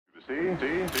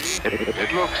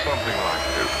It looks something like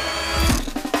this.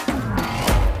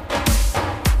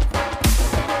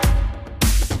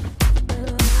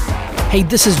 Hey,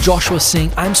 this is Joshua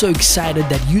Singh. I'm so excited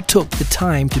that you took the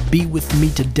time to be with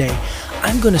me today.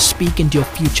 I'm going to speak into your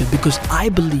future because I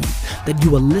believe that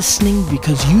you are listening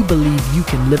because you believe you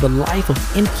can live a life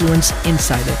of influence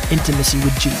inside of intimacy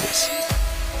with Jesus.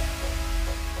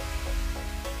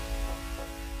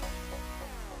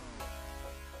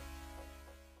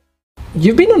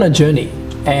 You've been on a journey,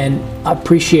 and I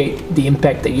appreciate the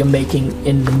impact that you're making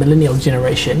in the millennial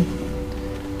generation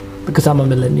because I'm a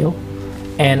millennial.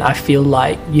 And I feel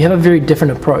like you have a very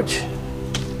different approach.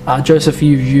 Joseph,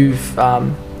 you've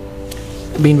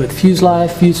been with Fuse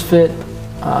Life, Fuse Fit.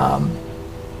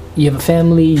 You have a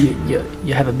family.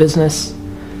 You have a business.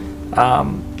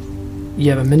 You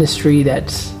have a ministry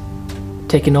that's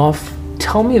taken off.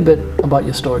 Tell me a bit about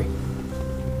your story.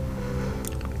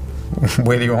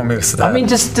 Where do you want me to start? I mean,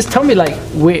 just tell me like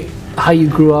how you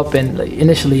grew up and like,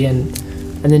 initially, and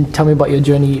then tell me about your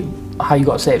journey, how you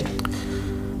got saved.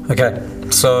 Okay,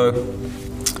 so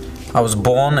I was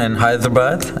born in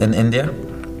Hyderabad in India.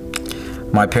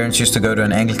 My parents used to go to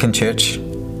an Anglican church,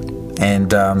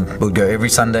 and we'd go every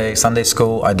Sunday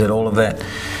school. I did all of that.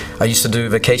 I used to do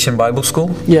vacation Bible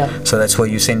school. Yeah. So that's where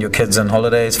you send your kids on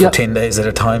holidays for 10 days at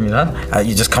a time, you know.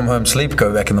 You just come home, sleep,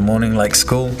 go back in the morning like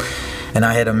school. And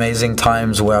I had amazing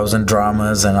times where I was in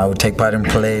dramas and I would take part in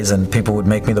plays and people would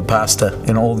make me the pastor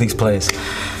in all these plays,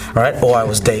 right? Or I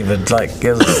was David, like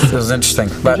it was interesting.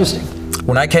 But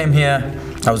when I came here,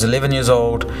 I was 11 years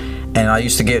old and I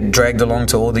used to get dragged along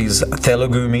to all these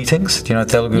Telugu meetings. Do you know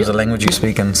Telugu is a language you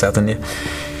speak in South India?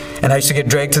 And I used to get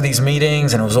dragged to these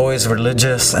meetings and it was always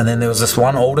religious. And then there was this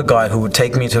one older guy who would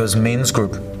take me to his men's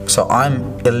group. So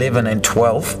I'm 11 and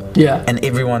 12 and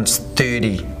everyone's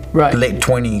 30. Right. Late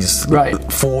 20s,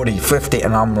 right. 40, 50,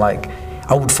 and I'm like,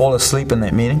 I would fall asleep in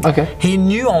that meeting. Okay. He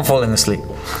knew I'm falling asleep.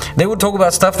 They would talk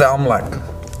about stuff that I'm like,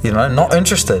 you know, not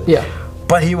interested. Yeah.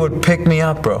 But he would pick me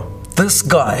up, bro. This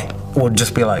guy would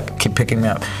just be like, keep picking me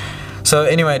up. So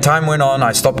anyway, time went on.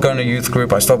 I stopped going to youth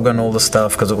group. I stopped going to all this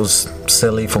stuff because it was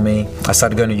silly for me. I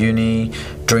started going to uni,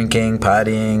 drinking,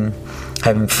 partying,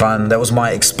 having fun. That was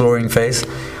my exploring phase.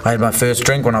 I had my first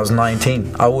drink when I was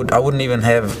 19. I wouldn't even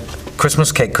have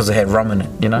Christmas cake because it had rum in it,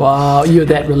 you know. Wow, you're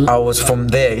that I was from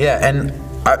there, yeah. And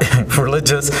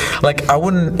religious, like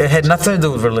it had nothing to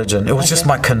do with religion. It was just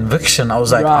my conviction. I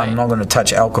was like, I'm not going to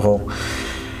touch alcohol.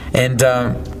 And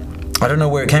I don't know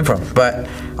where it came from, but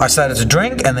I started to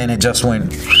drink and then it just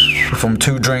went from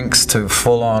 2 drinks to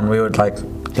full on. We would like,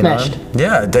 you know,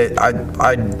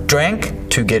 I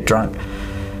drank to get drunk.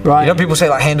 Right. You know, people say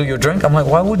like handle your drink. I'm like,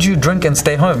 why would you drink and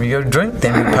stay home? You go drink,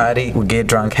 then we party, we get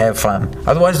drunk, have fun.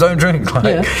 Otherwise, don't drink.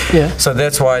 Like, So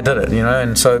that's why I did it, you know.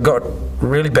 And so it got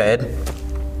really bad.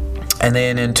 And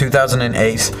then in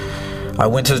 2008, I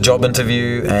went to a job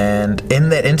interview, and in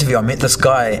that interview, I met this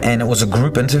guy, and it was a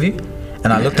group interview.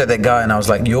 And I looked at that guy, and I was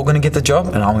like, "You're gonna get the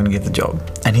job, and I'm gonna get the job."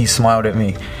 And he smiled at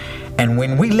me. And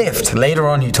when we left, later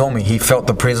on, he told me he felt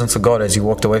the presence of God as he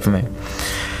walked away from me.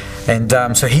 And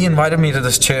so he invited me to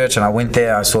this church, and I went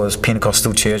there. I saw this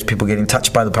Pentecostal church, people getting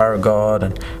touched by the power of God,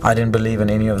 and I didn't believe in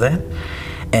any of that.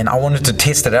 And I wanted to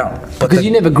test it out. But because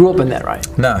you never grew up in that, right?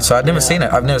 No, so I'd never seen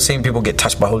it. I've never seen people get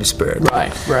touched by Holy Spirit.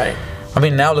 Right. I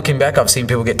mean, now looking back, I've seen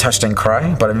people get touched and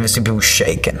cry, but I've never seen people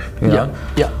shaken, you know?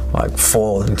 Like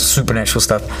fall and supernatural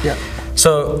stuff. Yeah.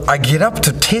 So I get up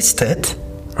to test it,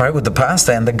 right, with the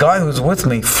pastor, and the guy who was with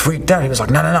me freaked out. He was like,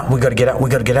 no, we got to get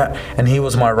out. And he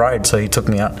was my ride, so he took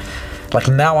me out. Like,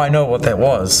 now I know what that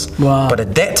was. Wow. But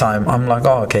at that time, I'm like,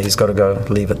 oh, okay, he's got to go,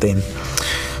 leave it then.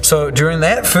 So during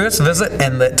that first visit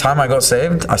and that time I got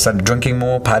saved, I started drinking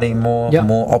more, partying more,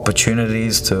 more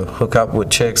opportunities to hook up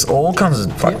with chicks, all kinds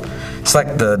of fuck. It's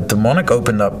like the demonic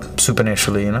opened up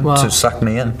supernaturally, you know, to suck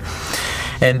me in.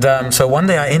 And so one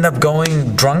day I end up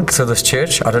going drunk to this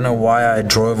church. I don't know why I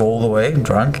drove all the way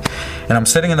drunk. And I'm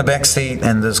sitting in the back seat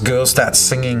and this girl starts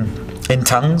singing in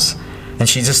tongues. And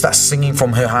she just starts singing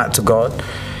from her heart to God.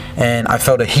 And I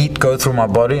felt a heat go through my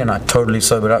body and I totally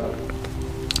sobered up.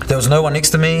 There was no one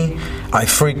next to me. I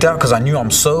freaked out because I knew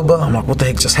I'm sober. I'm like, what the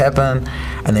heck just happened?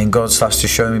 And then God starts to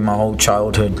show me my whole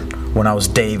childhood when I was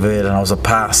David and I was a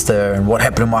pastor and what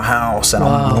happened in my house and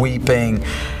I'm weeping.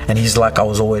 And he's like, I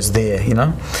was always there, you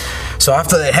know? So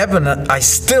after that happened, I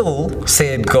still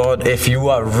said, God, if you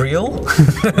are real,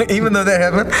 even though that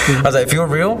happened, I was like, if you're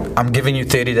real, I'm giving you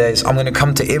 30 days. I'm going to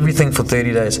come to everything for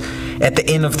 30 days. At the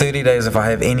end of 30 days, if I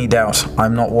have any doubt,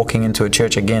 I'm not walking into a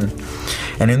church again.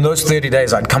 And in those 30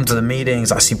 days, I'd come to the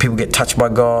meetings. I see people get touched by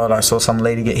God. I saw some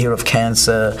lady get healed of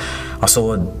cancer. I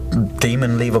saw a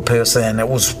demon leave a person. It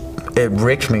was it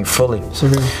wrecked me fully.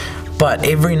 Surreal. But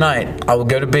every night I would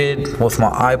go to bed with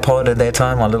my iPod at that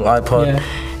time, my little iPod,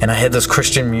 and I had this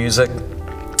Christian music,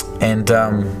 and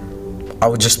I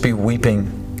would just be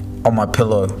weeping on my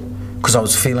pillow because I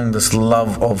was feeling this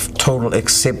love of total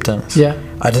acceptance. Yeah.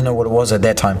 I didn't know what it was at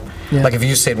that time. Yeah. Like if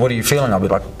you said, what are you feeling? I'd be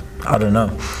like, I don't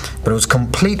know. But it was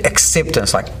complete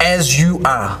acceptance, like as you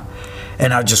are.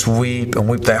 And I just weep and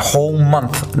weep that whole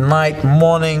month, night,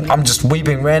 morning. I'm just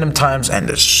weeping random times, and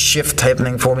this shift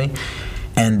happening for me.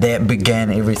 And that began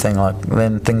everything. Like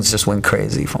then things just went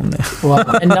crazy from there. Wow.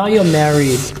 And now you're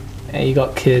married and you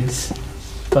got kids,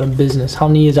 got a business. How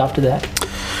many years after that?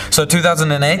 So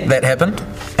 2008, that happened.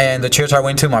 And the church I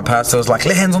went to, my pastor was like,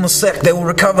 lay hands on the sick, they will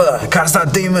recover, cast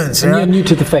out demons. And you're new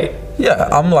to the faith. Yeah,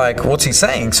 I'm like, what's he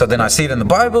saying? So then I see it in the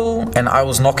Bible, and I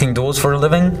was knocking doors for a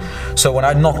living. So when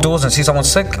I knock doors and see someone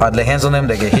sick, I'd lay hands on them,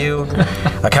 they get healed.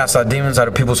 I cast out demons out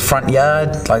of people's front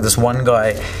yard. Like this one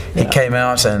guy, he came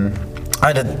out, and I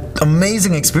had an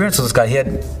amazing experience with this guy. He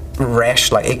had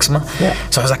rash, like eczema. Yeah.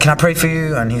 So I was like, can I pray for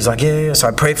you? And he's like, yeah. So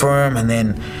I prayed for him, and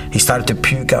then he started to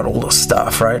puke out all the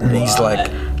stuff, right? And he's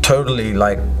like totally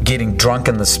like getting drunk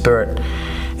in the spirit.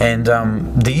 And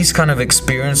these kind of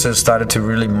experiences started to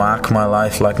really mark my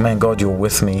life. Like, man, God, you're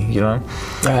with me, you know?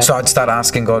 Right. So I'd start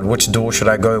asking God, which door should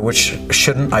I go? Which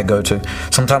shouldn't I go to?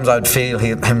 Sometimes I'd feel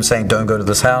him saying, don't go to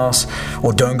this house,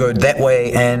 or don't go that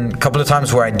way. And a couple of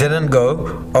times where I didn't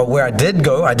go, or where I did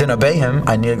go, I didn't obey him,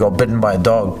 I nearly got bitten by a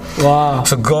dog. Wow.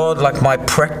 So God, like my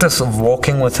practice of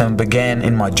walking with him began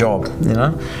in my job, you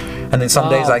know? And then some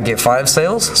days I get 5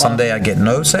 sales, some day I get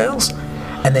no sales.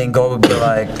 And then God would be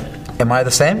like, am I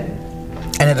the same?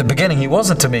 And at the beginning, he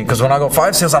wasn't to me, because when I got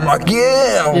 5 sales, I'm like,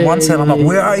 one sale, I'm like,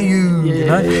 where are you? You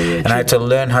know? And I had to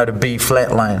learn how to be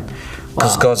flatline,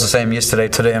 because God's the same yesterday,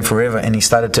 today, and forever. And he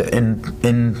started to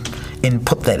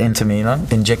input that into me, you know,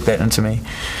 inject that into me.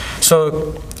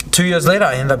 So 2 years later,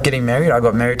 I ended up getting married. I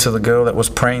got married to the girl that was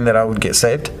praying that I would get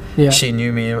saved. Yeah. She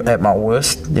knew me at my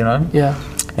worst, you know. Yeah.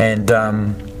 And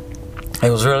it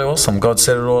was really awesome. God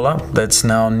set it all up. That's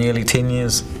now nearly 10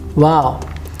 years. Wow.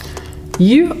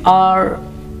 You are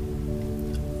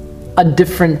a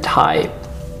different type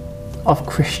of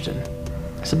Christian.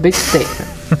 It's a big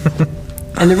statement.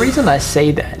 And the reason I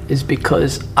say that is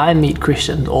because I meet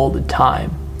Christians all the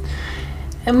time.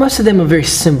 And most of them are very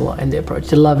similar in their approach.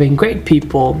 They're loving, great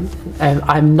people, and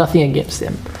I have nothing against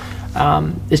them.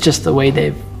 It's just the way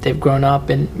they've grown up,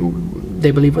 and they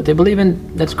believe what they believe,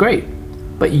 and that's great.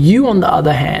 But you, on the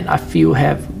other hand, I feel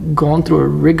have gone through a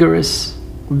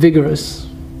vigorous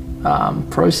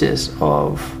process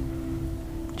of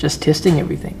just testing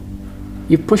everything.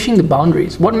 You're pushing the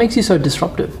boundaries. What makes you so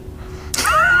disruptive?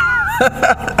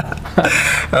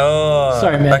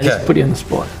 Sorry, man. Okay. I just put you on the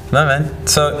spot. No, man.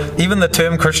 So even the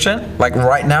term Christian, like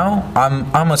right now,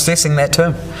 I'm assessing that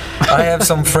term. I have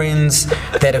some friends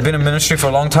that have been in ministry for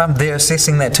a long time. They're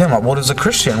assessing that term. Like, what is a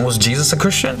Christian? Was Jesus a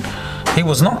Christian? He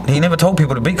was not. He never told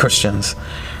people to be Christians.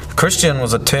 Christian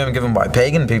was a term given by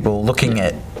pagan people looking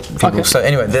at people. Okay. So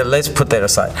anyway, let's put that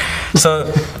aside.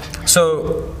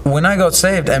 So when I got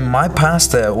saved, and my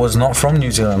pastor was not from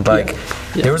New Zealand, like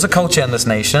there is a culture in this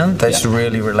nation that's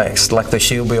really relaxed, like the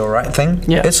she'll be alright thing.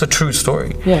 Yeah. It's a true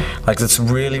story. Yeah. Like it's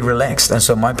really relaxed. And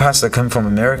so my pastor came from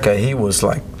America, he was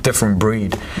like different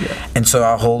breed. Yeah. And so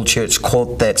our whole church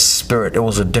caught that spirit. It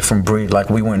was a different breed. Like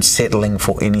we weren't settling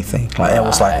for anything. Like it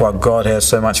was like, well, God has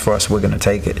so much for us, we're gonna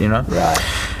take it, you know? Right.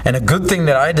 And a good thing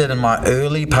that I did in my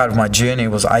early part of my journey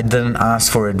was I didn't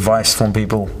ask for advice from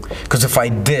people. Because if I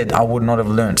did, I would not have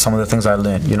learned some of the things I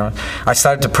learned, you know. I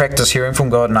started to practice hearing from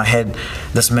God, and I had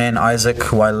this man, Isaac,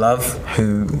 who I love,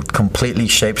 who completely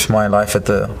shaped my life at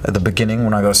the beginning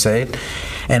when I got saved.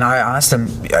 And I asked him,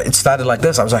 it started like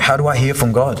this. I was like, how do I hear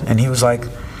from God? And he was like,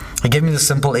 he gave me this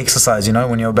simple exercise, you know,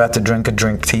 when you're about to drink a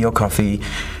drink, tea or coffee,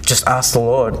 just ask the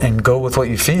Lord and go with what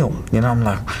you feel. You know, I'm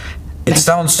like, it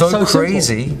sounds so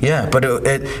crazy. Simple. Yeah, but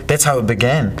that's how it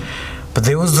began. But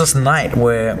there was this night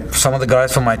where some of the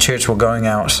guys from my church were going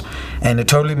out, and it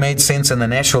totally made sense in the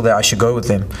natural that I should go with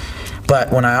them.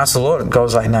 But when I asked the Lord, God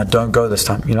was like, no, don't go this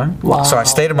time, you know? Wow. So I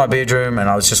stayed in my bedroom, and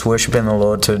I was just worshiping the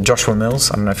Lord to Joshua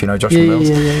Mills. I don't know if you know Joshua Mills.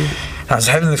 Yeah. I was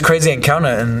having this crazy encounter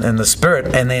in the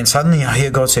spirit, and then suddenly I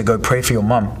hear God say, go pray for your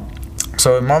mum.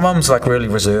 So my mum's like really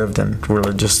reserved and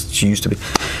religious. She used to be.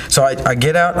 So I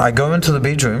get out, I go into the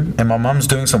bedroom, and my mum's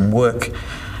doing some work.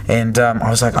 And I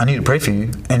was like, I need to pray for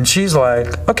you. And she's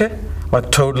like, okay.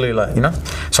 Like totally like, you know.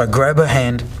 So I grab her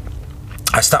hand.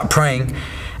 I start praying.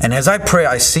 And as I pray,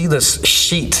 I see this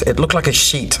sheet. It looked like a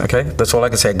sheet, okay? That's all I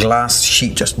can say. A glass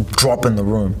sheet just drop in the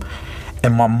room.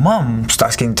 and my mum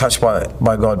starts getting touched by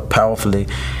God powerfully,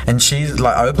 and she's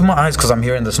like, I open my eyes because I'm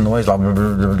hearing this noise like, blah,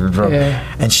 blah, blah, blah,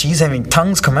 Yeah. and she's having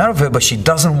tongues come out of her, but she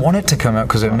doesn't want it to come out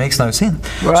because it makes no sense.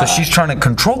 So Right. she's trying to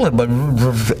control it, but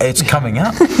it's coming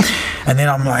out. And then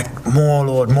I'm like, more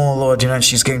Lord, you know, and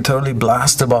she's getting totally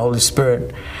blasted by Holy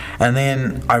Spirit. And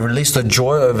then I release the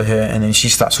joy over her, and then she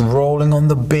starts rolling on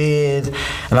the bed.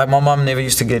 And like, my mum never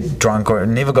used to get drunk, or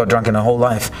never got drunk in her whole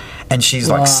life. And she's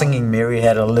Wow. like singing Mary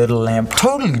Had a Little Lamb,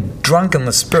 totally drunk in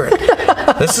the spirit.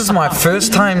 This is my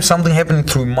first time something happened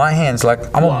through my hands. Like,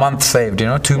 I'm a month saved, you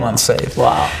know, 2 months saved.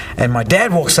 Wow. And my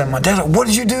dad walks in. My dad's like, what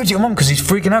did you do to your mum? Because he's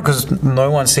freaking out because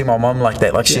no one's seen my mum like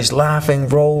that. Like, she's laughing,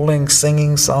 rolling,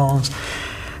 singing songs.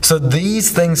 So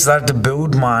these things started to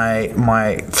build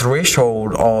my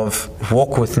threshold of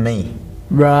walk with me,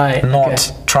 Right. not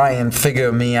okay. try and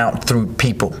figure me out through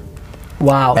people.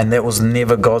 Wow. And that was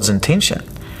never God's intention.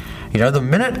 You know, the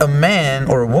minute a man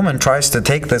or a woman tries to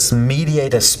take this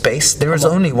mediator space, there is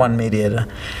only one mediator.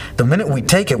 The minute we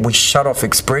take it, we shut off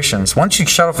expressions. Once you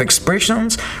shut off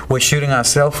expressions, we're shooting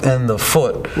ourselves in the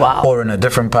foot. Wow. Or in a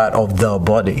different part of the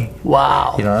body.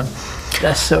 Wow. You know?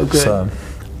 That's so good. So,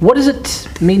 What does it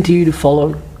mean to you to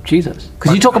follow Jesus?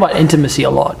 Because you talk about intimacy a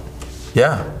lot.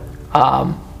 yeah.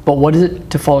 But what is it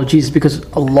to follow Jesus? Because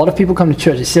a lot of people come to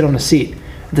church, they sit on a seat,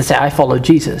 they say, I follow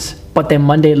Jesus. But their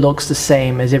Monday looks the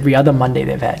same as every other Monday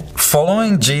they've had.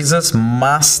 Following Jesus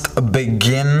must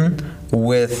begin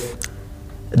with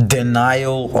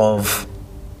denial of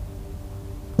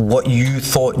what you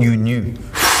thought you knew.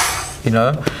 You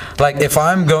know, like, if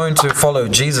I'm going to follow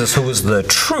Jesus, who is the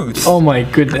truth, Oh my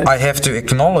goodness. I have to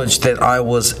acknowledge that I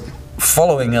was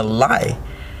following a lie.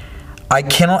 I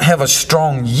cannot have a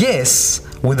strong yes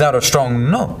without a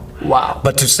strong no. Wow.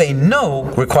 But to say no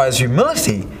requires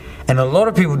humility. And a lot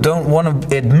of people don't want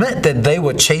to admit that they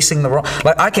were chasing the wrong.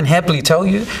 Like, I can happily tell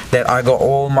you that I got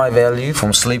all my value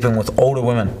from sleeping with older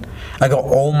women. I got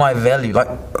all my value. Like,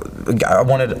 I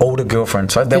wanted older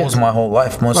girlfriends. Right? That Yeah. was my whole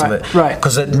life, most of Right, it. right.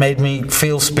 Because it made me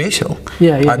feel special.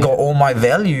 Yeah, yeah, I got all my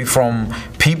value from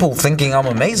people thinking I'm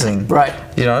amazing. Right.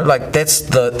 You know, like, that's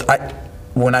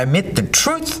when I met the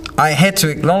truth, I had to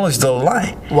acknowledge the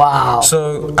lie. Wow.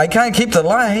 So I can't keep the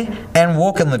lie and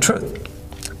walk in the truth.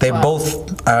 They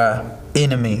both are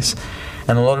enemies.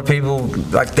 And a lot of people,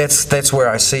 like, that's where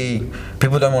I see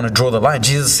people don't want to draw the line.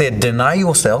 Jesus said, deny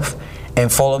yourself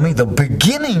and follow me. The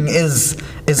beginning is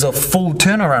a full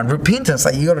turnaround, repentance.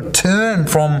 Like, you got to turn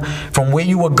from where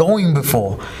you were going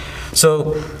before.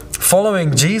 So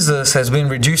following Jesus has been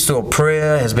reduced to a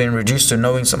prayer, has been reduced to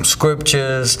knowing some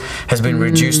scriptures, has been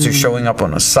reduced to showing up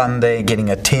on a Sunday,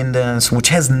 getting attendance, which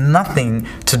has nothing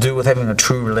to do with having a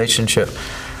true relationship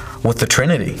with the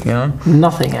Trinity, you know?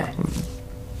 Nothing, eh?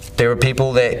 There are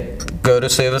people that go to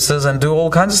services and do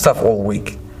all kinds of stuff all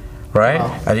week, right?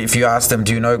 Wow. And if you ask them,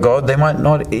 do you know God? They might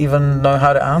not even know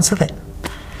how to answer that.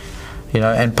 You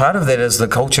know, and part of that is the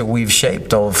culture we've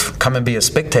shaped of come and be a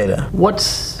spectator.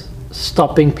 What's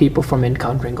stopping people from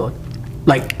encountering God?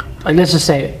 Like let's just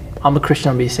say I'm a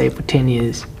Christian, I've been saved for 10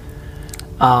 years.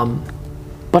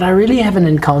 But I really haven't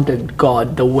encountered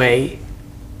God the way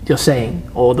you're saying,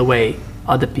 or the way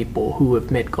other people who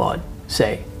have met God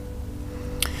say.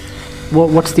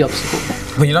 What's the obstacle?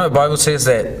 Well, you know, the Bible says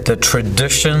that the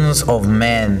traditions of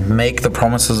man make the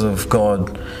promises of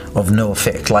God of no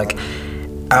effect. Like,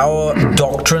 our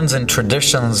doctrines and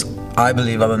traditions, I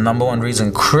believe, are the number one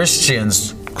reason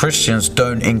Christians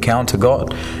don't encounter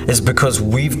God, is because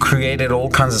we've created all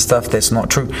kinds of stuff that's not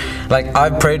true. Like,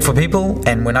 I've prayed for people,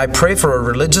 and when I pray for a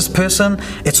religious person,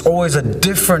 it's always a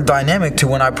different dynamic to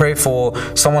when I pray for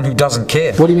someone who doesn't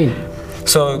care. What do you mean?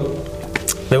 So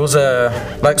there was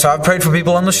so I've prayed for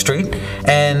people on the street,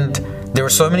 and there are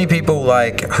so many people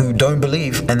who don't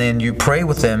believe, and then you pray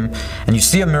with them and you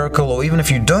see a miracle, or even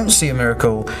if you don't see a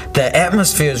miracle, the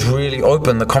atmosphere is really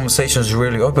open, the conversation is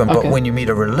really open. Okay. But when you meet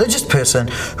a religious person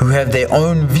who have their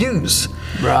own views,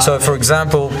 Right. So for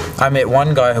example, I met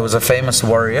one guy who was a famous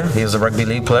warrior. He was a rugby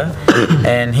league player,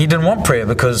 and he didn't want prayer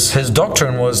because his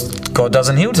doctrine was God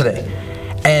doesn't heal today.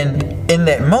 And in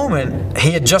that moment,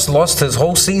 he had just lost his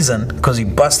whole season because he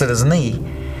busted his knee.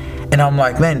 And I'm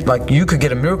like, man, you could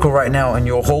get a miracle right now and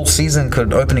your whole season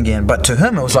could open again. But to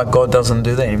him, it was like, God doesn't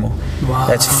do that anymore. Wow.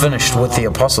 That's finished with the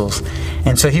apostles.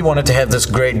 And so he wanted to have this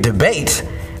great debate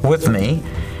with me.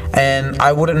 And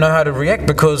I wouldn't know how to react,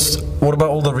 because what about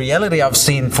all the reality I've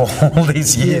seen for all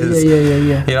these years?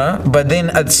 Yeah. You know? But then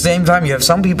at the same time, you have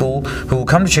some people who will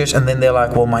come to church and then they're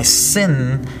like, well, my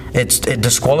sin, it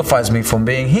disqualifies me from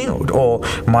being healed, or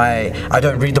I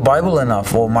don't read the Bible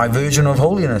enough, or my version of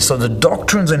holiness. So the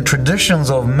doctrines and traditions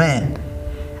of man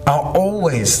are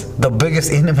always the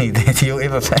biggest enemy that you'll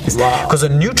ever face. Wow. Because a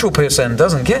neutral person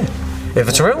doesn't care. If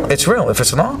it's real, it's real. If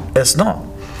it's not, it's not.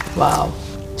 Wow.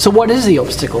 So what is the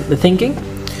obstacle? The thinking?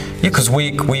 Yeah, because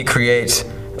we create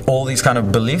all these kind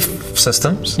of belief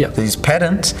systems, Yeah. these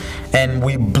patterns, and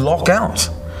we block out.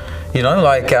 You know,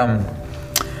 like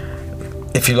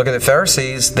if you look at the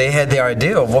Pharisees, they had the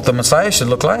idea of what the Messiah should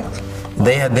look like.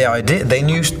 They had their idea. They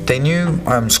knew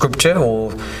scripture,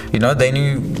 or they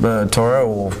knew Torah,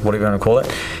 or whatever you want to call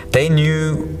it. They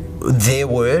knew their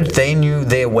word. They knew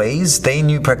their ways. They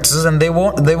knew practices, and they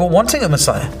were wanting a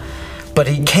Messiah. But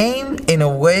he came in a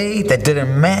way that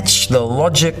didn't match the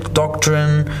logic,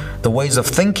 doctrine, the ways of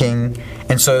thinking,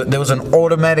 and so there was an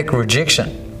automatic rejection.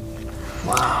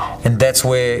 Wow. And that's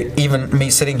where even me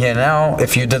sitting here now,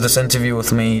 if you did this interview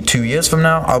with me 2 years from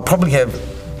now, I'll probably have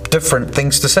different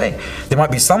things to say. There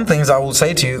might be some things I will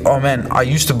say to you, oh man, I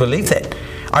used to believe that.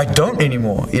 I don't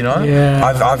anymore,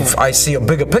 Yeah. I see a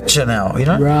bigger picture now,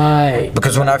 Right.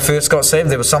 Because when I first got saved,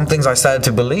 there were some things I started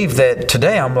to believe that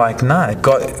today I'm like, nah,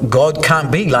 God can't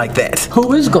be like that.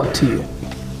 Who is God to you?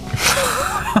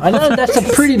 I know that's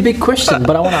a pretty big question,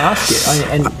 but I want to ask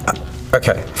you.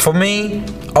 Okay, for me,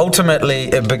 ultimately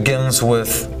it begins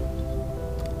with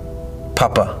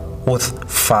Papa, with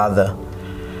Father.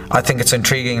 I think it's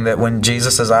intriguing that when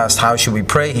Jesus is asked, how should we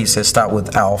pray? He says, start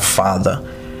with our Father.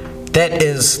 That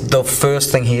is the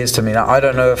first thing he is to me. Now, I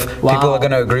don't know if people are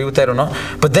going to agree with that or not,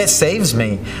 but that saves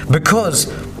me,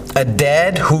 because a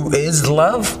dad who is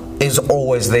love is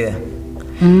always there.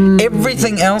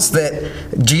 Everything else that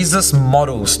Jesus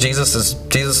models, Jesus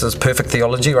is perfect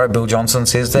theology, right? Bill Johnson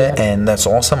says that, and that's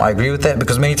awesome. I agree with that,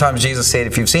 because many times Jesus said,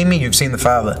 if you've seen me, you've seen the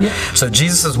Father. Yeah. So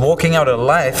Jesus is walking out a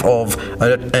life of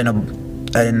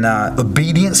an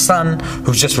obedient son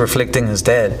who's just reflecting his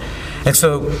dad. And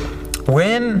so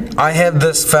when I have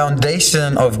this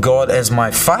foundation of God as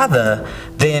my Father,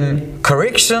 then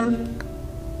correction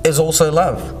is also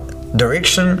love.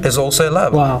 Direction is also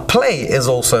love. Wow. Play is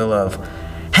also love.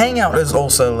 Hangout is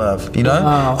also love,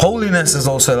 Wow. Holiness is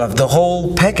also love. The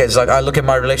whole package. Like, I look at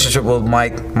my relationship with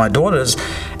my daughters,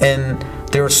 and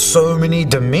there are so many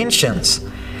dimensions.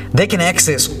 They can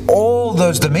access all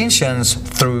those dimensions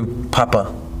through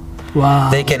Papa. Wow.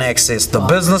 They can access the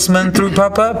businessman through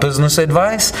Papa, business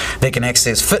advice. They can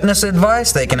access fitness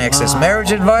advice. They can access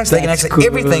marriage advice. They can That's access good.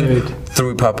 everything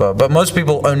through Papa. But most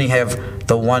people only have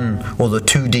the 1 or the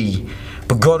 2D.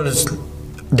 But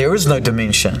there is no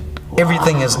dimension.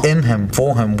 Everything is in Him,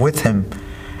 for Him, with Him.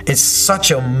 It's such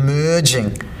a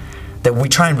merging that we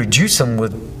try and reduce Him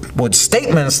with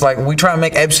statements, like we try and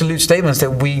make absolute statements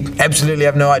that we absolutely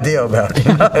have no idea about.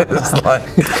 It's like,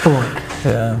 Come on.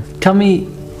 yeah. Tell me,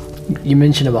 you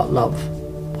mentioned about love.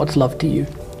 What's love to you?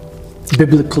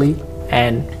 Biblically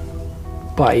and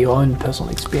by your own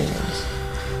personal experience.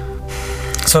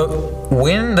 So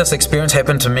when this experience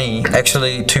happened to me,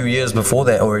 actually 2 years before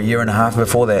that, or a year and a half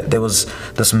before that, there was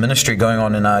this ministry going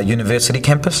on in our university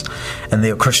campus, and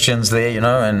there were Christians there,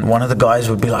 and one of the guys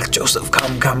would be like, Joseph,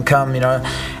 come,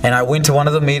 and I went to one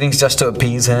of the meetings just to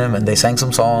appease him, and they sang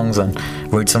some songs and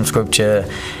read some scripture,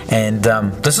 and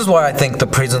this is why I think the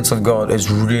presence of God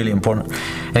is really important.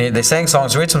 And they sang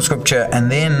songs, read some scripture, and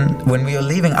then when we were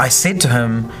leaving, I said to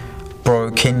him,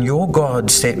 bro, can your God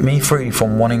set me free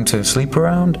from wanting to sleep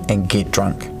around and get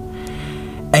drunk?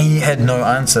 And he had no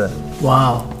answer.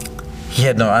 Wow. He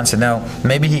had no answer. Now,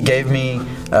 maybe he gave me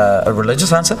a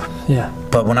religious answer. Yeah.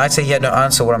 But when I say he had no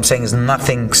answer, what I'm saying is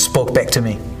nothing spoke back to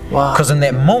me. Wow. Because in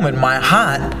that moment, my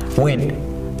heart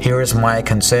went, here is my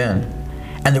concern.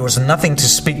 And there was nothing to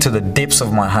speak to the depths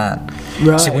of my heart.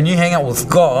 Right. See, when you hang out with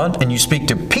God and you speak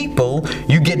to people,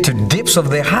 you get to depths of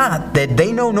their heart that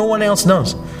they know no one else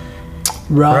knows.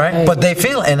 Right? But they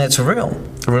feel, and it's real.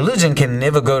 Religion can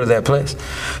never go to that place.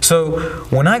 So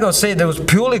when I got saved, it was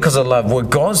purely because of love, where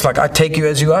God's like, I take you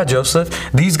as you are, Joseph.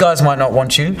 These guys might not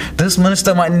want you. This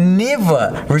minister might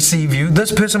never receive you.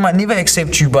 This person might never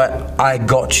accept you, but I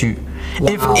got you. Wow.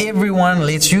 If everyone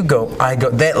lets you go, I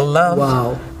got that love.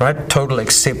 Wow. Right? Total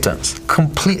acceptance.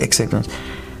 Complete acceptance.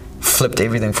 Flipped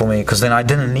everything for me, because then I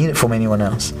didn't need it from anyone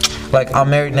else. Like, I'm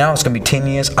married now, it's going to be 10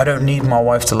 years. I don't need my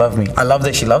wife to love me. I love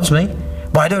that she loves me,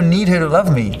 but I don't need her to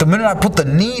love me. The minute I put the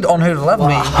need on her to love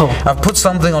me, I've put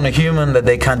something on a human that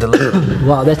they can't deliver.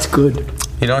 Wow, that's good.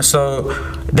 So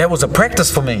that was a practice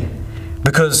for me.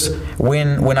 Because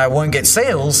when I won't get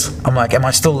sales, I'm like, am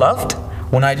I still loved?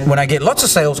 When I get lots of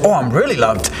sales, oh, I'm really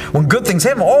loved. When good things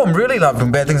happen, oh, I'm really loved.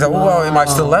 When bad things happen, oh, am I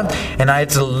still loved? And I had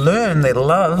to learn that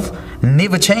love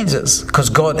never changes, because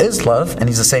God is love, and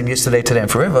He's the same yesterday, today, and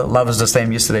forever. Love is the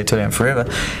same yesterday, today, and forever.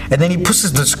 And then He puts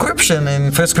this description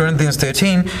in 1 Corinthians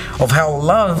 13 of how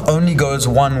love only goes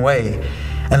one way.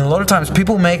 And a lot of times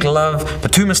people make love, the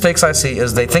two mistakes I see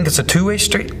is they think it's a two-way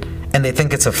street, and they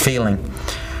think it's a feeling.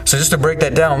 So just to break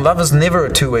that down, love is never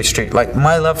a two-way street. Like,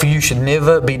 my love for you should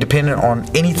never be dependent on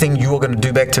anything you're going to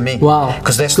do back to me. Wow.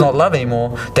 Because that's not love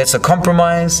anymore. That's a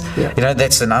compromise. Yeah. You know,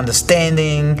 that's an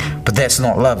understanding, but that's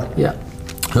not love. Yeah.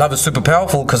 Love is super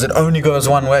powerful because it only goes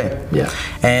one way. Yeah.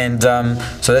 And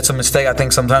so that's a mistake I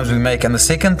think sometimes we make. And the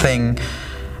second thing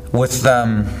with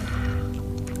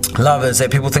love is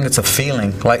that people think it's a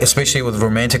feeling, like especially with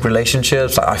romantic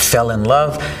relationships. Like, I fell in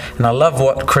love. And I love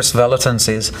what Chris Vallotton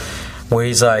says, where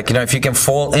he's like, you know, if you can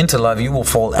fall into love, you will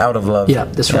fall out of love. Yeah,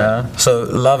 that's right. So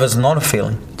love is not a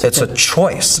feeling. It's a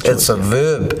choice. It's a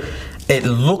verb. It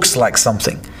looks like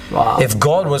something. Wow. If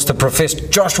God was to profess,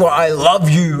 Joshua, I love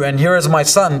you, and here is my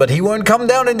son, but He won't come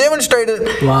down and demonstrate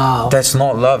it. Wow. That's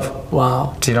not love.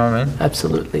 Wow. Do you know what I mean?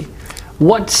 Absolutely.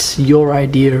 What's your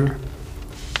idea,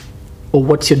 or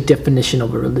what's your definition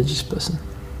of a religious person?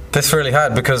 That's really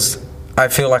hard, because I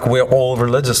feel like we're all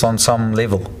religious on some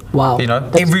level. Wow. You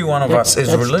know, every one of us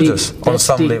is religious on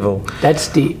some level. That's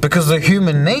deep. Because the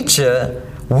human nature,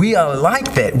 we are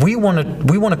like that. We want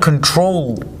to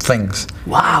control things.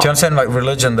 Wow. Do you understand? Like,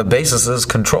 religion, the basis is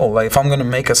control. Like, if I'm going to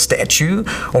make a statue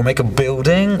or make a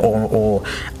building, or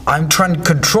I'm trying to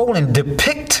control and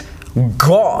depict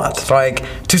God,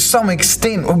 like, to some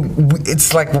extent.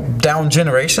 It's like down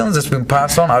generations, it's been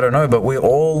passed on, I don't know, but we're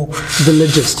all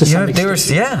religious to some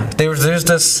extent. There's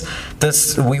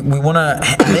this we want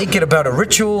to make it about a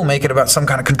ritual, make it about some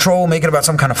kind of control, make it about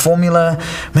some kind of formula,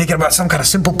 make it about some kind of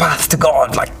simple path to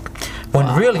God, like,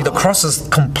 when really the cross is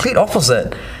complete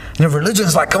opposite. You know, religion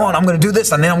is like, come on, I'm going to do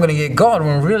this and then I'm going to get God,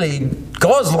 when really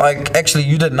God's like, actually,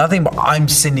 you did nothing, but I'm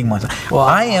sending myself. Wow.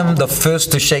 I am the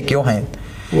first to shake your hand.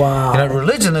 Wow. You know,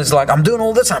 religion is like, I'm doing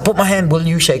all this, I put my hand, will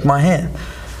you shake my hand?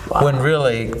 Wow. When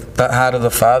really, the heart of the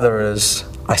Father is,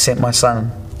 I sent my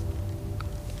son,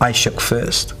 I shook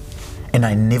first, and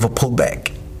I never pulled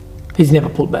back. He's never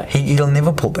pulled back. He'll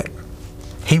never pull back.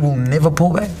 He will never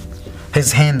pull back.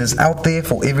 His hand is out there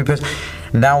for every person.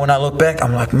 Now when I look back,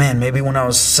 I'm like, man, maybe when I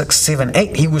was 6, 7,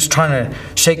 8, he was trying to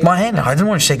shake my hand. I didn't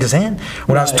want to shake his hand.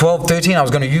 When I was 12, 13, I was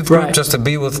going to youth group just to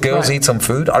be with girls, eat some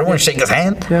food. I didn't want to shake his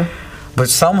hand. Yeah. But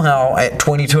somehow at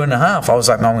 22 and a half, I was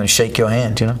like, no, I'm going to shake your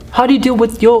hand, you know? How do you deal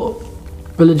with your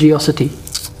religiosity,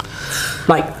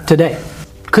 like today?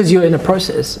 Because you're in a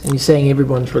process and you're saying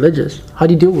everyone's religious. How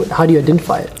do you deal with it? How do you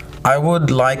identify it? I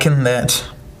would liken that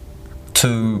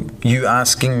to you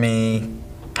asking me,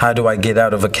 how do I get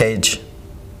out of a cage?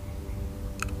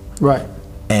 Right.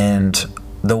 And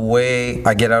the way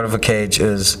I get out of a cage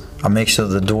is I make sure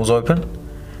the door's open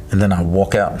and then I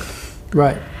walk out.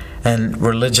 Right. And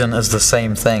religion is the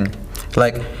same thing.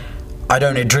 Like, I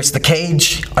don't address the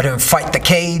cage, I don't fight the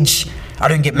cage, I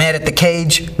don't get mad at the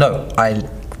cage. No, I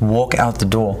walk out the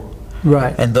door.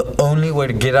 Right. And the only way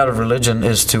to get out of religion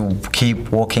is to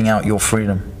keep walking out your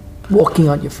freedom. Walking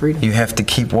out your freedom. You have to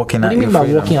keep walking out your freedom. What do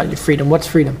you mean by walking out your freedom? What's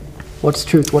freedom? What's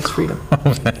truth? What's freedom?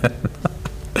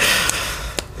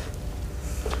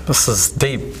 This is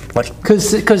deep. Like,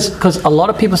 because a lot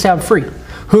of people say I'm free.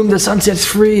 Whom the Son sets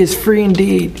free is free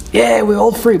indeed. Yeah, we're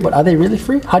all free, but are they really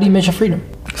free? How do you measure freedom?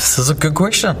 This is a good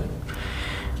question.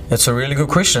 It's a really good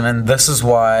question, and this is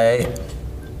why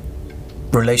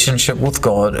relationship with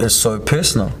God is so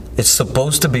personal. It's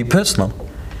supposed to be personal.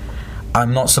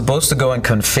 I'm not supposed to go and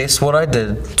confess what I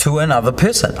did to another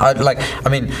person.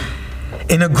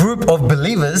 In a group of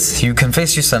believers, you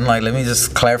confess your sin. Like, let me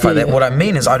just clarify that. What I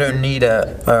mean is, I don't need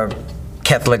a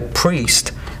Catholic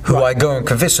priest who I go and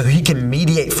confess, so he can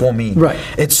mediate for me. Right.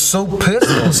 It's so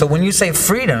personal. So when you say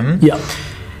freedom,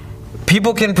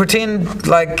 people can pretend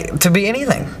like to be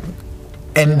anything,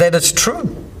 and that is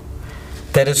true.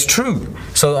 That is true.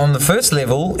 So on the first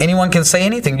level, anyone can say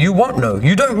anything. You won't know.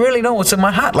 You don't really know what's in my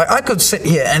heart. Like, I could sit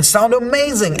here and sound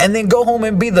amazing and then go home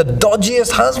and be the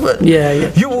dodgiest husband.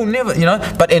 Yeah. You will never,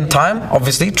 but in time,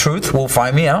 obviously, truth will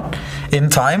find me out. In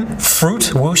time,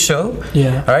 fruit will show.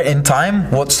 Yeah. All right. In time,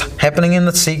 what's happening in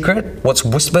the secret, what's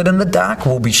whispered in the dark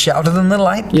will be shouted in the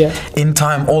light. Yeah. In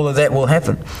time, all of that will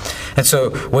happen. And so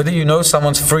whether you know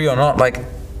someone's free or not, like,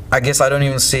 I guess I don't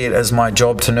even see it as my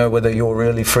job to know whether you're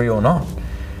really free or not.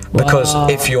 Because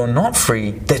if you're not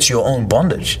free, that's your own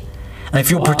bondage. And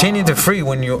if you're pretending to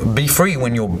be free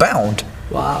when you're bound,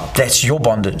 that's your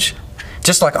bondage.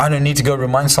 Just like I don't need to go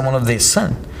remind someone of their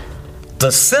sin.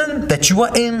 The sin that you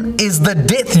are in is the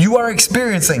death you are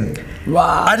experiencing.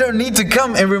 Wow. I don't need to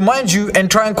come and remind you and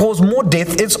try and cause more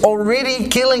death. It's already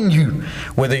killing you,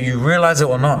 whether you realize it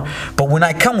or not. But when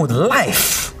I come with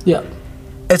life, Yeah.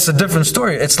 it's a different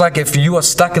story. It's like if you are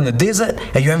stuck in the desert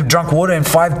and you haven't drunk water in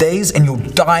 5 days and you're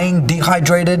dying,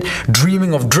 dehydrated,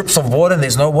 dreaming of drips of water and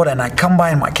there's no water, and I come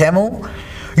by in my camel.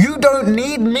 You don't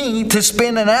need me to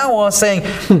spend an hour saying,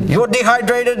 you're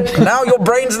dehydrated, now your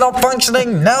brain's not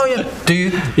functioning, now you... Do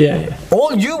you? Yeah.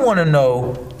 All you want to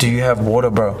know, do you have water,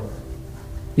 bro?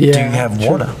 Yeah. Do you have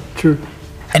water? True.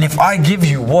 And if I give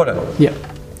you water, Yeah.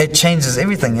 it changes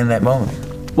everything in that moment.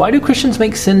 Why do Christians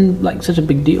make sin like such a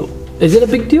big deal? Is it a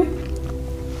big deal?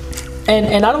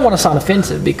 And I don't want to sound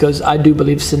offensive because I do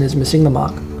believe sin is missing the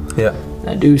mark. Yeah.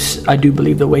 I do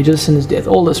believe the wages of sin is death.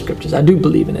 All the scriptures, I do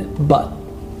believe in it. But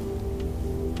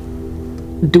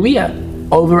do we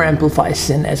over amplify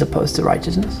sin as opposed to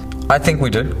righteousness? I think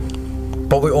we do.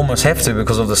 But we almost have to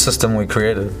because of the system we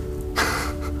created.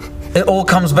 It all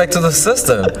comes back to the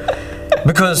system.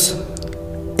 Because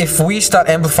if we start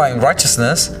amplifying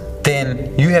righteousness,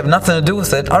 then you have nothing to do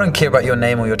with it. I don't care about your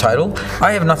name or your title.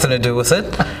 I have nothing to do with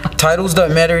it. Titles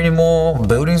don't matter anymore.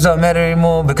 Buildings don't matter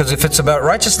anymore. Because if it's about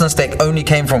righteousness that only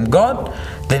came from God,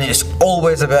 then it's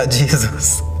always about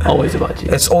Jesus. Always about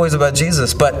Jesus. It's always about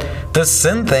Jesus. But this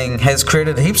sin thing has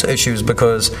created heaps of issues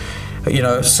because, you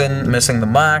know, sin missing the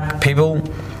mark. People,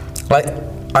 like,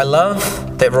 I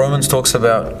love that Romans talks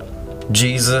about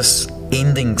Jesus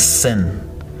ending sin.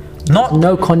 Not,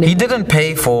 no condemnation. He didn't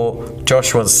pay for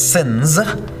Joshua's sins.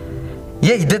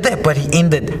 Yeah, he did that, but he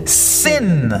ended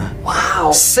sin.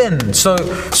 Wow. Sin. So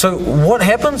what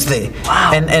happens there?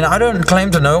 Wow. And I don't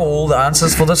claim to know all the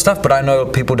answers for this stuff, but I know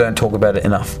people don't talk about it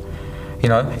enough. You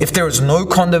know, if there is no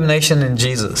condemnation in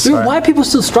Jesus. Dude, right? why are people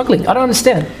still struggling? I don't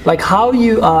understand. Like how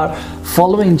you are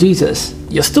following Jesus,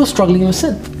 you're still struggling with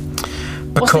sin.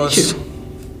 What's the issue?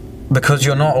 Because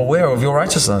you're not aware of your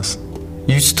righteousness.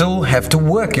 You still have to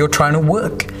work. You're trying to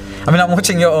work. I mean, I'm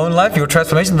watching your own life, your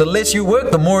transformation. The less you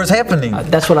work, the more is happening.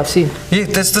 That's what I've seen. Yeah,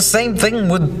 that's the same thing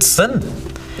with sin.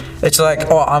 It's like,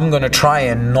 oh, I'm going to try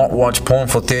and not watch porn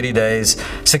for 30 days,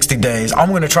 60 days. I'm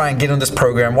going to try and get on this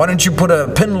program. Why don't you put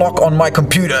a pin lock on my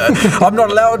computer? I'm not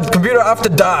allowed computer after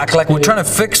dark. Like, we're trying to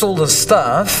fix all this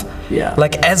stuff. Yeah.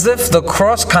 Like, as if the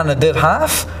cross kind of did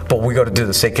half, but we got to do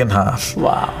the second half.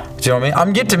 Wow. Do you know what I mean?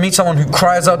 I'm yet to meet someone who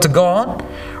cries out to God,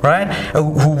 right?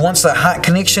 Who wants a heart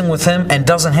connection with Him and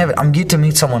doesn't have it. I'm yet to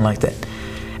meet someone like that.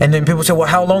 And then people say, well,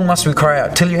 how long must we cry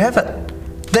out? Till you have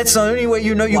it. That's the only way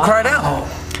you know you cried out.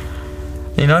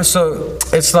 You know, so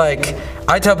it's like,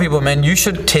 I tell people, man, you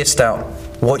should test out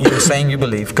what you're saying you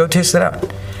believe. Go test it out.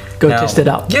 Go test it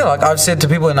out. Yeah, like I've said to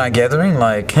people in our gathering,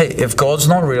 like, hey, if God's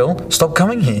not real, stop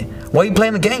coming here. Why are you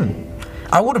playing the game?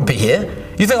 I wouldn't be here.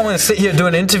 You think I'm going to sit here, do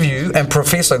an interview and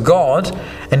profess a God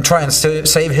and try and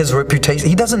save His reputation?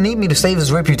 He doesn't need me to save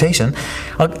His reputation.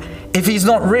 Like, if He's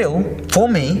not real for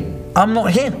me, I'm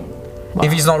not here. Wow.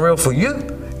 If He's not real for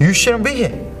you, you shouldn't be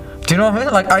here. Do you know what I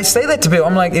mean? Like, I say that to people.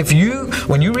 I'm like,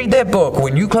 when you read that book,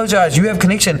 when you close your eyes, you have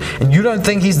connection, and you don't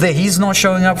think He's there, He's not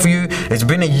showing up for you, it's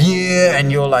been a year,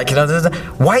 and you're like, you know,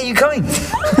 why are you coming?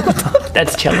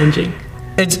 That's challenging.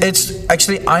 It's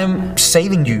actually, I'm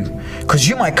saving you, because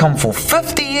you might come for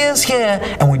 50 years here,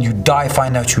 and when you die,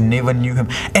 find out you never knew Him.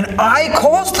 And I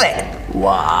caused that.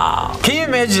 Wow. Can you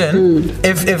imagine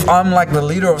if I'm like the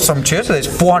leader of some church, there's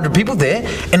 400 people there,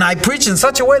 and I preach in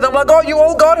such a way that I'm like, oh, you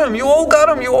all got Him, you all got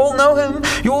Him, you all know Him,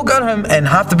 you all got Him, and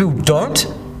half the people don't?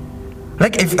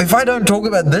 Like, if I don't talk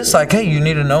about this, like, hey, you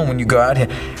need to know when you go out here.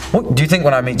 What, do you think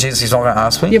when I meet Jesus, He's not going to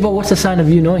ask me? Yeah, but what's the sign of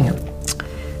you knowing Him?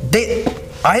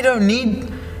 I don't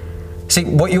need... See,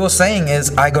 what you're saying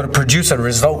is I got to produce a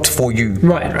result for you.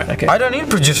 Right, okay. I don't need to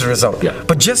produce a result. Yeah.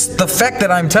 But just the fact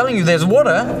that I'm telling you there's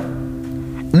water,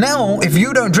 now if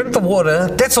you don't drink the water,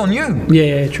 that's on you.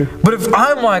 Yeah, true. But if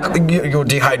I'm like, you're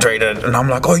dehydrated, and I'm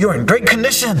like, oh, you're in great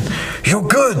condition, you're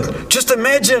good. Just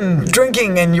imagine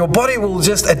drinking and your body will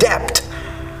just adapt.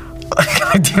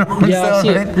 Do you understand I see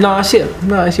it. No, I see it.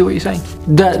 No, I see what you're saying.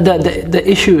 The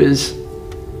issue is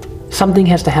something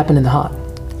has to happen in the heart.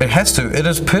 It has to. It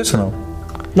is personal.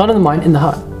 Not in the mind, in the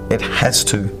heart. It has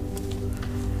to.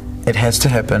 It has to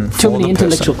happen for the person. Too many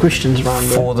intellectual Christians around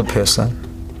there. For the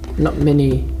person. Not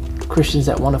many Christians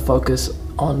that want to focus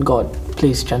on God.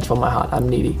 Please transform my heart. I'm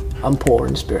needy. I'm poor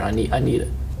in spirit. I need it.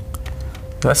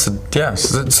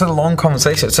 It's a long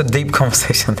conversation. It's a deep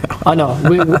conversation now. I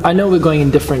know. I know we're going in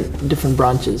different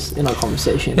branches in our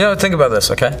conversation. You know, think about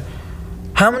this, okay?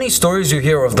 how many stories you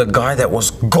hear of the guy that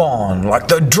was gone, like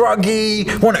the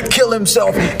druggie, want to kill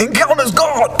himself, encounters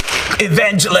God,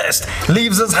 evangelist,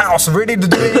 leaves his house, ready to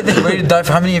do anything, ready to die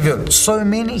for? How many of you? So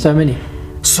many. So many.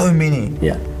 So many.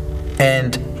 Yeah.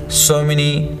 And so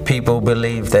many people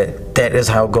believe that that is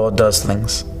how God does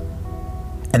things.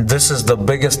 And this is the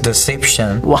biggest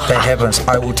deception that happens.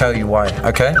 I will tell you why,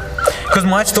 okay? Because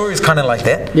my story is kind of like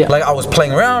that. Yeah. Like I was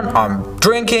playing around, I'm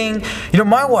drinking. You know,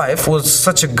 my wife was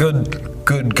such a good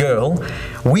girl.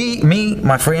 Me,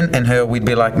 my friend and her, we'd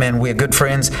be like, man, we're good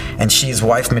friends and she's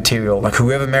wife material. Like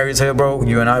whoever marries her, bro,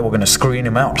 you and I, we're going to screen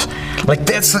him out. Like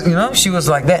that's, you know, she was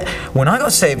like that. When I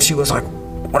got saved, she was like,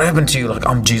 what happened to you? Like,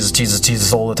 I'm Jesus, Jesus,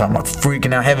 Jesus all the time. Like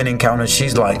freaking out, having encounters.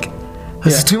 She's like,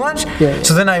 this is too much? Yeah.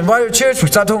 So then I invited her to church, we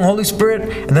started talking Holy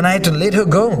Spirit, and then I had to let her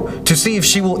go to see if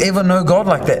she will ever know God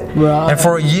like that. Right. And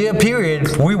for a year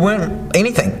period, we weren't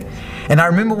anything. And I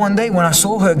remember one day when I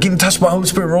saw her getting touched by Holy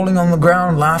Spirit, rolling on the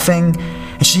ground, laughing,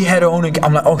 and she had her own,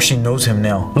 I'm like, oh, she knows him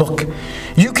now. Look,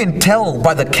 you can tell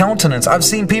by the countenance. I've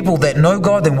seen people that know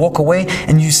God, then walk away,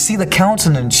 and you see the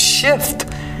countenance shift.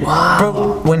 Wow.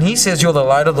 Bro, when he says you're the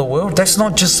light of the world, that's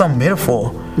not just some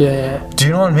metaphor. Yeah. Do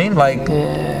you know what I mean? Like,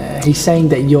 he's saying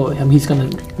that he's gonna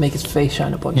make his face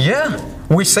shine upon you. yeah,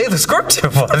 we say the scripture,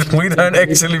 but we don't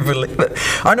actually believe it.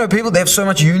 I know people that have so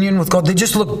much union with God, they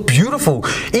just look beautiful.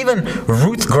 Even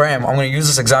Ruth Graham, I'm going to use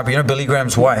this example, you know, Billy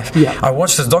Graham's wife. Yeah. I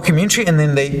watched this documentary and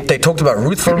then they talked about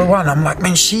Ruth for a little while, and I'm like,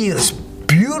 man, she is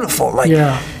beautiful.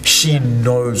 Like, she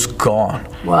knows God.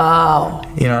 Wow.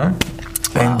 You know?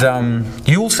 Wow. And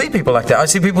you'll see people like that. I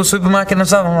see people in the supermarket and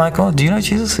stuff. I'm like, oh, do you know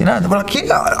Jesus? You know, they're like,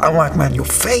 yeah. I'm like, man, your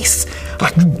face,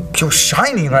 like you're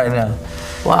shining right now.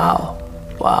 Wow,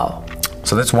 wow.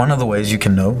 So that's one of the ways you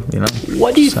can know. You know.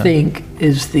 What do you think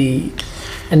is the?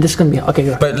 And this is gonna be okay.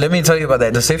 Go. But let me tell you about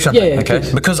that deception thing, okay?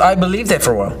 Please. Because I believed that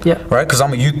for a while. Yeah. Right? Because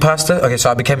I'm a youth pastor. Okay, so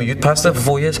I became a youth pastor for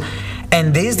 4 years,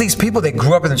 and there's these people that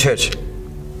grew up in the church,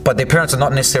 but their parents are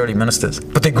not necessarily ministers,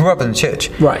 but they grew up in the church.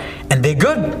 Right. And they're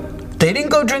good. They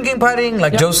didn't go drinking, partying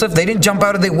like Joseph. They didn't jump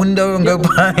out of their window and go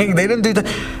partying. They didn't do that.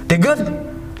 They're good.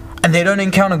 And they don't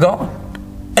encounter God.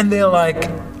 And they're like,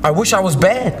 I wish I was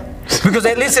bad. Because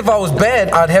at least if I was bad,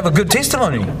 I'd have a good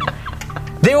testimony.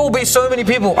 There will be so many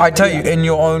people, I tell you, in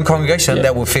your own congregation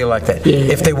that will feel like that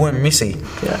if they weren't messy.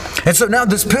 Yeah. And so now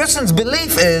this person's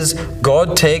belief is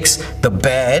God takes the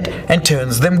bad and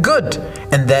turns them good.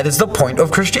 And that is the point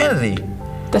of Christianity.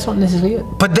 That's not necessarily it.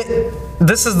 But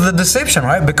this is the deception,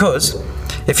 right? Because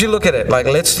if you look at it, like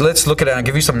let's look at it and I'll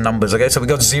give you some numbers, okay? So we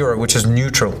got 0, which is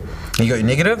neutral. You got your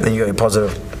negative, then you got your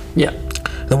positive. Yeah.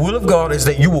 The will of God is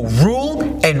that you will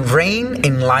rule and reign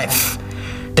in life.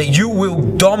 That you will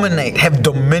dominate, have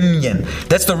dominion.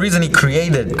 That's the reason he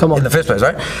created in the first place,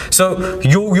 right? So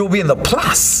you'll be in the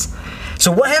plus.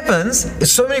 So what happens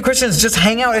is so many Christians just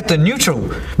hang out at the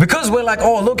neutral because we're like,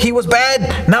 oh, look, he was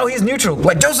bad, now he's neutral.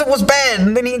 Like Joseph was bad,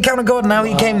 and then he encountered God, now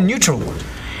he came neutral.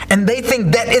 And they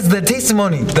think that is the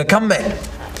testimony, the comeback.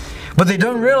 But they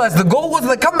don't realize the goal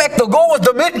wasn't the comeback, the goal was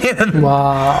dominion.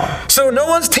 Wow. So no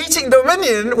one's teaching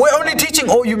dominion. We're only teaching,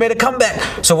 oh, you made a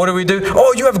comeback. So what do we do?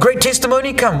 Oh, you have a great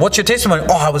testimony? Come, what's your testimony?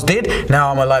 Oh, I was dead, now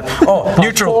I'm alive. Oh,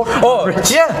 neutral. Oh,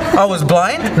 yeah, I was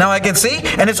blind, now I can see.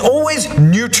 And it's always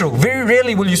neutral. Very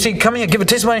rarely will you see, come here, give a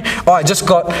testimony. Oh, I just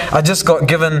got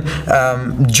given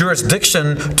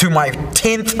jurisdiction to my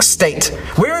 10th state.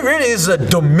 Where it is a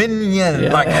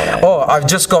dominion. Oh, I've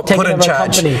just got put in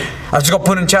charge. I've just got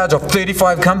put in charge of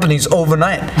 35 companies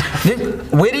overnight.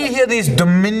 Where do you hear these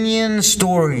dominion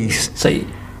stories?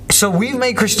 So we've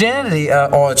made Christianity,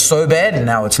 oh, it's so bad, and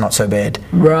now it's not so bad.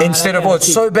 Right. Instead of, oh,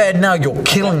 it's so bad, now you're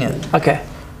killing it. Okay,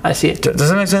 I see it. Does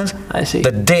that make sense? I see.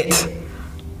 The debt.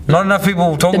 Not enough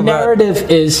people talk about... The narrative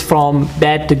is from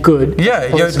bad to good. Yeah,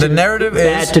 the narrative is...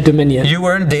 Bad to dominion. You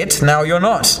were in debt, now you're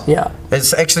not. Yeah.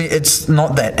 It's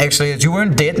not that. Actually, it's you were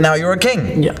in debt, now you're a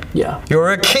king. Yeah, yeah. You're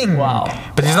a king. Wow.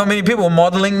 But there's not many people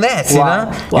modeling that, you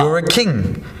know? Wow. You're a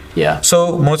king. Yeah.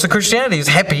 So most of Christianity is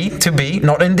happy to be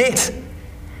not in debt.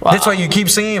 Wow. That's why you keep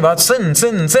singing about sin,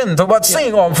 sin, sin. Talk about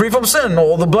sin. Oh, I'm free from sin.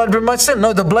 Or the blood from my sin.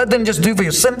 No, the blood didn't just do for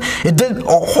your sin. It did a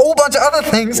whole bunch of other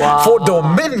things for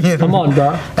dominion. Come on,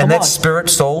 bro. And that's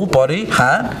spirit, soul, body,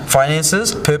 heart,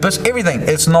 finances, purpose, everything.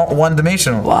 It's not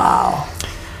one-dimensional. Wow.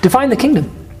 Define the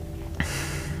kingdom.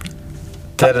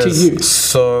 That is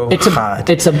so hard.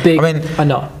 It's a big... I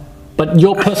know. But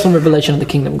your personal revelation of the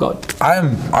kingdom of God.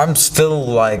 I'm still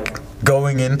like...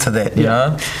 going into that, you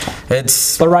know,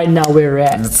 it's. But right now, where we're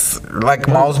at, it's like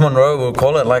Miles Monroe will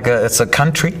call it, like it's a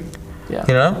country. Yeah.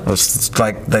 You know, it's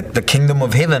like the kingdom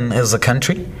of heaven is a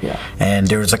country. Yeah. And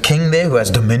there is a king there who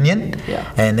has dominion.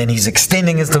 Yeah. And then he's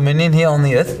extending his dominion here on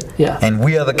the earth. Yeah. And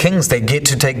we are the kings that get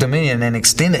to take dominion and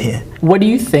extend it here. What do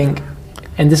you think,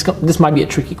 and this might be a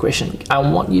tricky question, I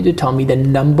want you to tell me the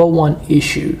number one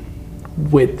issue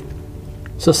with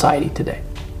society today.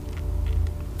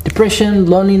 Depression,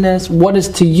 loneliness, what is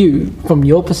to you, from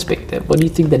your perspective, what do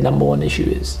you think the number one issue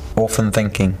is? Orphan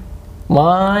thinking.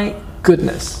 My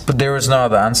goodness. But there is no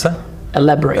other answer.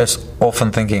 Elaborate. It's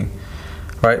orphan thinking.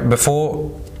 Right?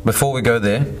 Before we go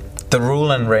there, the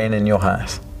rule and reign in your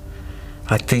heart.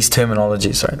 Like these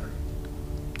terminologies, right?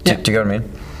 Yeah. Do you get what I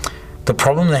mean? The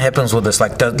problem that happens with this,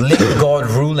 like, let God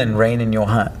rule and reign in your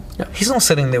heart. Yeah. He's not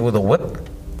sitting there with a whip.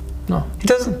 No. He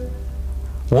doesn't.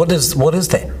 What is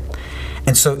that?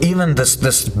 And so even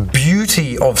this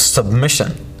beauty of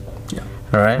submission, Yeah.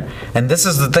 all right? And this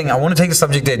is the thing. I want to take the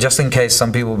subject there just in case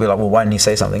some people will be like, well, why didn't he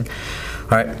say something?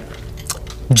 All right?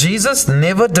 Jesus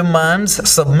never demands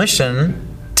submission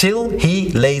till he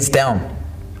lays down.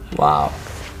 Wow.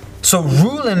 So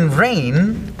rule and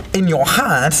reign in your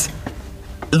heart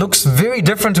looks very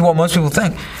different to what most people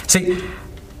think. See,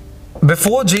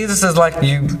 before Jesus is like,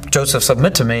 you, Joseph,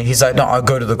 submit to me, he's like, no, I'll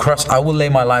go to the cross. I will lay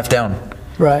my life down.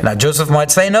 Right. Now, Joseph might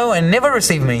say no and never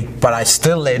receive me, but I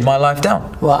still laid my life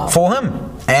down. Wow. For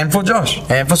him, and for Josh,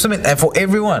 and for Smith, and for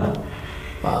everyone.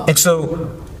 Wow. And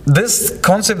so, this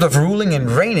concept of ruling and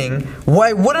reigning,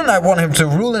 why wouldn't I want him to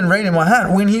rule and reign in my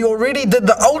heart when he already did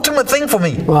the ultimate thing for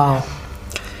me? Wow.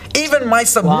 Even my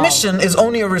submission is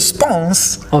only a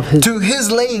response to his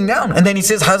laying down. And then he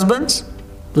says, husbands.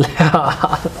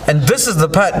 And this is the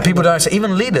part people don't say.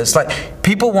 Even leaders, like,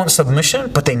 people want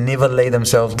submission, but they never lay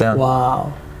themselves down.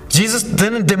 Wow. Jesus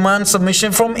didn't demand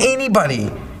submission from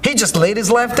anybody. He just laid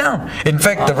his life down. In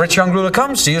fact, the rich young ruler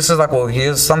comes. Jesus is like, well,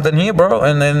 here's something here, bro.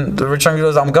 And then the rich young ruler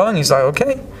says, I'm going. He's like,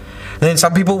 okay. Then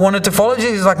some people wanted to follow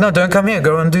Jesus. He's like, no, don't come here.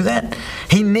 Go and do that.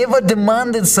 He never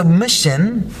demanded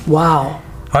submission. Wow.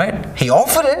 Right? He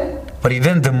offered it, but he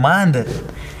didn't demand it.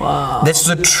 Wow. That's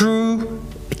the true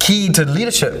key to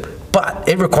leadership. But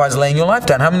it requires laying your life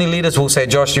down. How many leaders will say,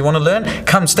 Josh, you want to learn?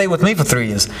 Come stay with me for 3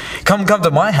 years. Come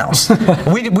to my house.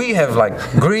 we have like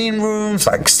green rooms,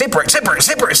 like separate.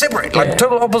 Like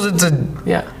total opposite to,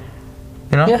 Yeah.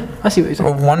 you know? Yeah, I see what you're saying.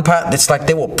 Or one part, it's like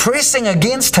they were pressing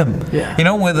against him. Yeah. You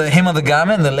know, where the hem of the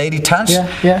garment and the lady touched.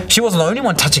 Yeah. She wasn't the only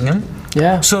one touching him.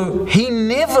 Yeah. So he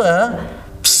never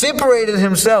separated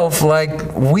himself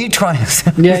like we try to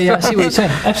separate. Yeah, I see what you're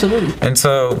saying. Absolutely. And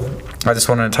so I just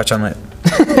wanted to touch on that.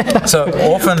 So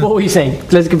What were you saying?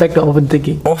 Let's get back to orphan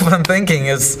thinking. Orphan thinking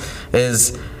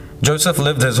is Joseph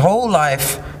lived his whole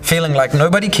life feeling like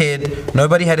nobody cared,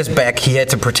 nobody had his back. He had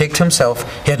to protect himself.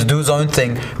 He had to do his own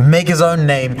thing, make his own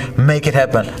name, make it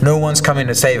happen. No one's coming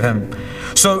to save him.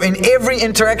 So in every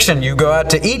interaction, you go out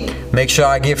to eat, make sure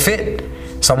I get fit.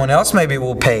 Someone else maybe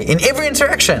will pay. In every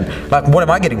interaction, like, what am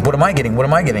I getting? What am I getting? What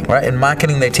am I getting? Right? In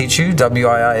marketing, they teach you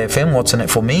WIIFM, what's in it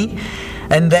for me?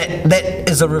 And that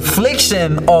is a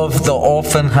reflection of the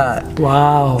orphan heart.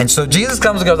 Wow. And so Jesus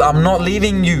comes and goes, I'm not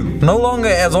leaving you, no longer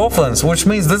as orphans, which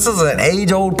means this is an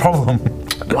age-old problem.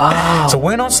 Wow. So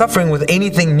we're not suffering with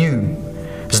anything new.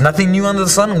 There's nothing new under the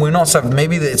sun. We're not suffering.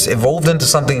 Maybe it's evolved into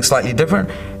something slightly different.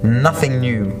 Nothing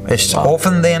new. It's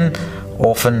orphan then,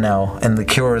 orphan now. And the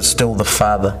cure is still the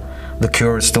Father. The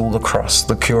cure is still the cross.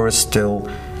 The cure is still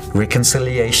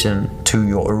reconciliation to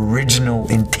your original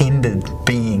intended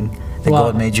being that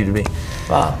God made you to be.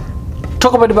 Wow.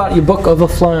 Talk a bit about your book,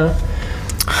 Overflow.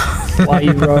 Why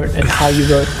you wrote and how you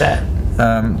wrote that.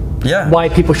 Yeah. Why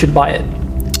people should buy it.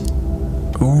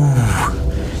 Ooh.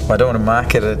 I don't want to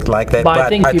market it like that, but I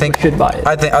think people should buy it.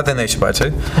 I think they should buy it too.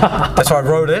 That's why I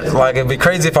wrote it. Like, it'd be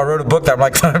crazy if I wrote a book that I'm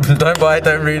like, don't buy it,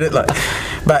 don't read it. Like,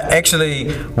 but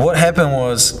actually, what happened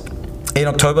was in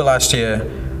October last year,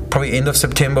 probably end of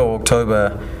September or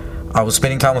October, I was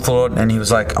spending time with the Lord, and He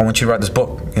was like, I want you to write this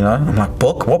book, you know? I'm like,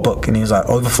 book? What book? And He was like,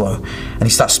 Overflow. And He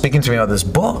started speaking to me about this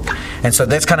book. And so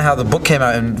that's kind of how the book came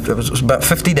out. And it was about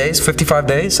 55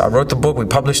 days. I wrote the book, we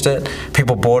published it,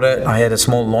 people bought it. I had a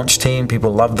small launch team,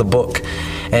 people loved the book.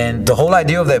 And the whole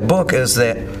idea of that book is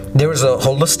that there is a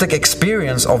holistic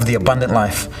experience of the abundant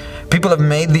life. People have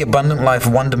made the abundant life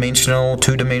one-dimensional,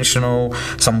 two-dimensional,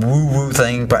 some woo-woo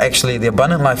thing, but actually the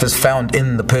abundant life is found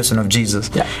in the person of Jesus.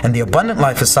 Yeah. And the abundant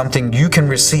life is something you can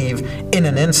receive in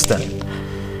an instant.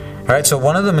 Right, so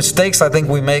one of the mistakes I think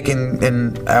we make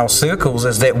in our circles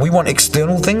is that we want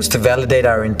external things to validate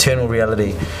our internal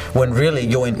reality, when really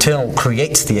your internal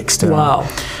creates the external. Wow.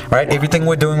 Right, everything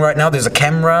we're doing right now, there's a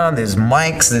camera, there's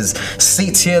mics, there's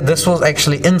seats here. This was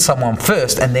actually in someone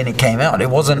first, and then it came out. It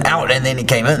wasn't out, and then it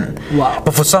came in. Wow.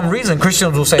 But for some reason,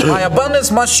 Christians will say, my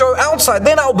abundance must show outside,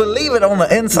 then I'll believe it on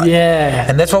the inside. Yeah.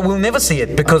 And that's why we'll never see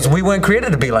it, because we weren't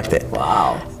created to be like that.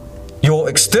 Wow. Your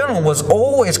external was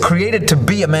always created to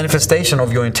be a manifestation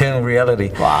of your internal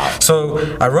reality. Wow.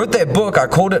 So I wrote that book. I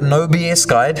called it No BS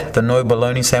Guide, the No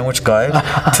Baloney Sandwich Guide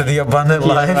to the Abundant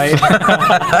Life. Right.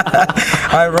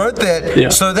 I wrote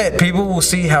that so that people will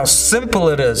see how simple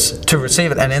it is to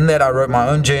receive it. And in that I wrote my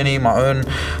own journey, my own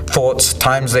thoughts,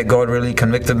 times that God really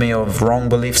convicted me of wrong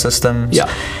belief systems. Yeah.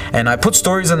 And I put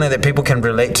stories in there that people can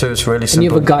relate to. It's really And simple. you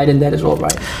have a guide in that as well,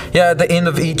 right? Yeah, at the end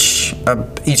of each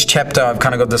chapter, I've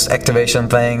kind of got this activation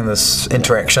thing, this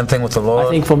interaction thing with the Lord. I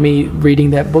think for me,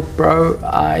 reading that book, bro,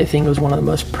 I think it was one of the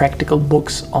most practical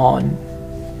books on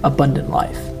abundant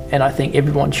life. And I think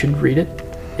everyone should read it.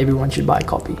 Everyone should buy a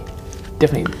copy.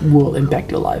 Definitely will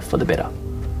impact your life for the better.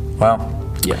 Wow.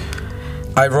 Yeah.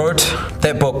 I wrote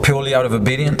that book purely out of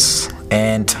obedience,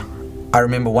 and I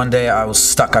remember one day I was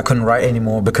stuck. I couldn't write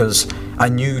anymore because I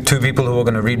knew two people who were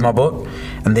going to read my book,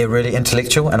 and they're really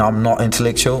intellectual, and I'm not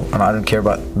intellectual, and I don't care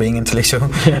about being intellectual.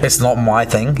 It's not my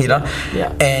thing, you know?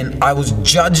 Yeah. And I was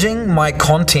judging my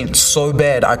content so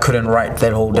bad I couldn't write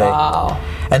that whole day. Wow.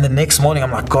 And the next morning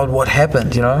I'm like, God, what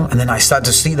happened, you know? And then I started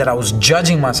to see that I was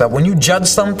judging myself. When you judge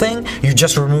something, you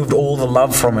just removed all the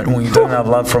love from it. When you don't have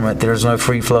love from it, there's no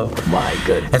free flow. My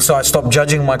goodness. And so I stopped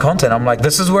judging my content. I'm like,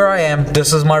 this is where I am.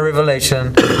 This is my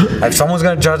revelation. If someone's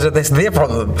going to judge it, that's their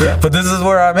problem. Yeah. But this is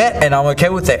where I'm at, and I'm okay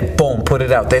with that. Boom, put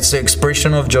it out. That's the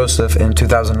expression of Joseph in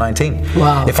 2019.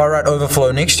 Wow. If I write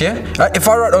Overflow next year, if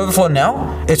I write Overflow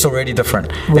now, it's already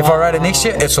different. If I write it next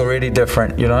year, it's already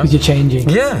different, you know? Because you're changing.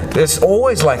 Yeah, it's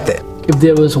always like that. If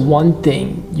there was one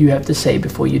thing you have to say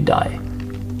before you die,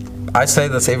 I say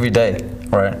this every day,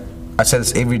 right? I say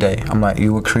this every day. I'm like,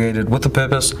 you were created with a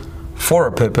purpose, for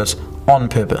a purpose, on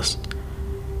purpose.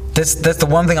 That's the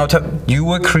one thing I'll tell you. You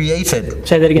were created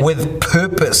Say that again. with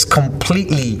purpose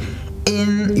completely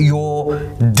in your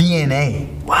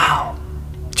DNA. wow.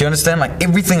 Do you understand? Like,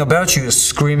 everything about you is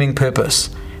screaming purpose.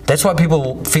 That's why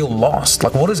people feel lost.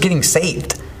 Like, what is getting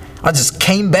saved? I just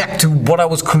came back to what I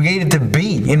was created to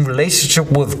be in relationship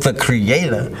with the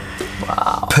Creator.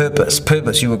 Wow.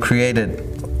 Purpose. You were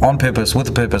created on purpose, with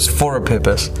a purpose, for a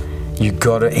purpose. You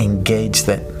gotta engage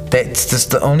that. That's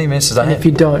just the only message I And have. if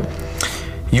you don't,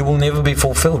 You will never be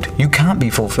fulfilled. You can't be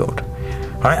fulfilled.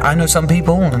 I know some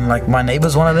people, and like my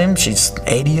neighbor's one of them. She's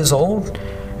 80 years old.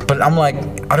 But I'm like,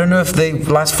 I don't know if the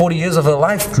last 40 years of her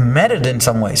life mattered in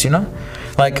some ways, you know?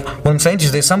 Like, what I'm saying to you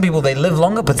is there's some people, they live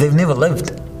longer, but they've never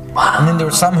lived. Wow. And then there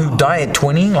were some who die at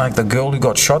 20, like the girl who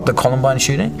got shot, the Columbine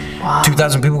shooting. Wow.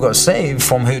 2,000 people got saved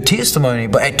from her testimony,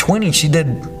 but at 20, she did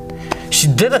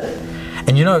it.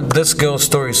 And you know, this girl's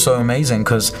story is so amazing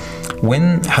because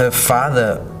when her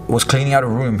father was cleaning out a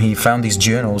room, he found these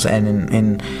journals, and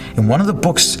in one of the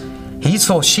books,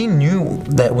 she knew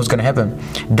that was going to happen.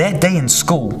 That day in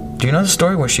school, do you know the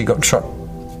story where she got shot?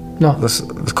 no. This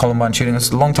Columbine shooting,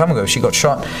 it's a long time ago. She got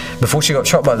shot. Before she got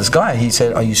shot by this guy, he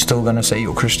said, are you still going to say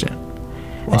you're Christian?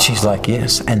 Wow. And she's like,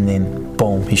 yes. And then,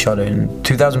 boom, he shot her. And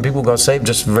 2,000 people got saved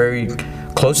just very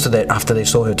close to that after they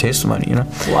saw her testimony, you know?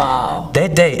 Wow.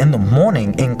 That day, in the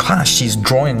morning, in class, she's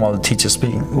drawing while the teacher's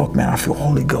speaking. Look, man, I feel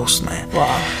Holy Ghost, man.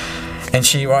 Wow. And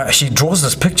she draws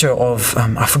this picture of,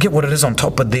 I forget what it is on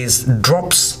top, but there's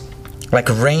drops, like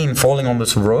rain falling on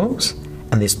this rose,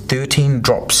 and there's 13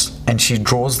 drops, and she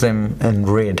draws them in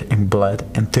red, in blood,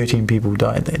 and 13 people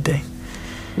died that day.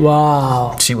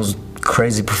 Wow. She was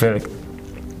crazy prophetic.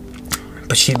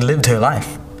 But she lived her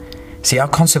life. See, our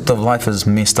concept of life is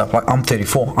messed up. Like, I'm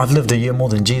 34. I've lived a year more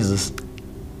than Jesus.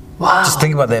 Wow. Just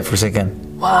think about that for a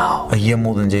second. Wow. A year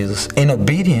more than Jesus. In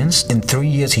obedience, in 3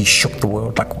 years, he shook the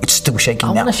world. Like, it's still shaking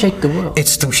I now. want to shake the world.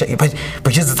 It's still shaking. But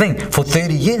here's the thing. For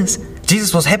 30 years,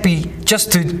 Jesus was happy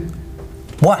just to...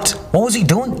 What? What was he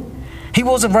doing? He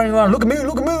wasn't running around, look at me,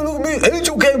 look at me, look at me.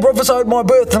 Angel came, prophesied my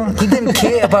birth. He didn't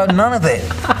care about none of that.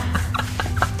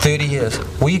 30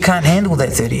 years. We can't handle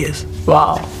that 30 years.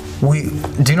 Wow. Do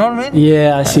you know what I mean?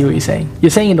 Yeah, I see what you're saying.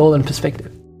 You're saying it all in perspective.